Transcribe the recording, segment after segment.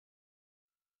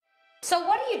So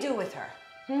what do you do with her?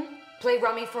 Play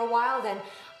rummy for a while, then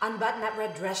unbutton that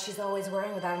red dress she's always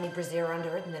wearing without any brassiere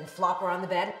under it, and then flop her on the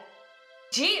bed?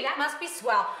 Gee, that must be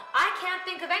swell. I can't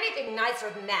think of anything nicer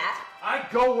than that. I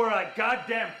go where I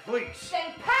goddamn please.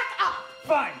 Then pack up!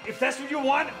 Fine, if that's what you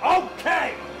want,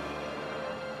 okay!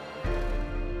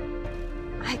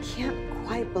 I can't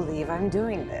quite believe I'm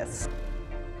doing this.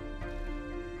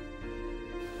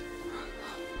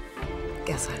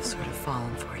 Guess I've sort of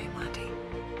fallen for you, Monty.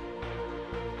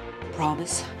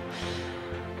 Promise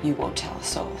you won't tell a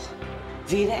soul.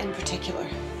 Vida in particular.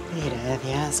 Vida, if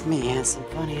you ask me, has some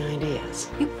funny ideas.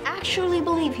 You actually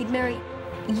believe he'd marry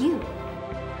you?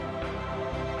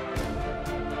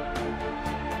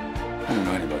 I don't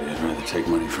know anybody I'd rather take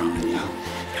money from than you.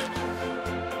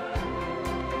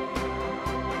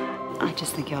 I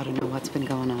just think you ought to know what's been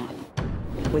going on.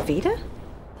 With Vida?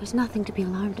 There's nothing to be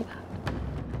alarmed about.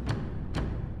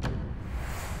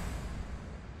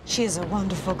 She is a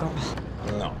wonderful girl.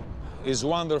 No, he's a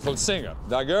wonderful singer.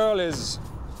 The girl is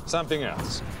something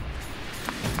else.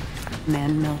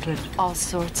 Men, Mildred, all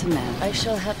sorts of men. I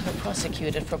shall have her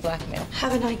prosecuted for blackmail.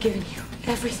 Haven't I given you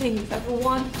everything you've ever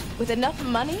wanted? With enough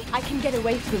money, I can get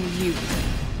away from you.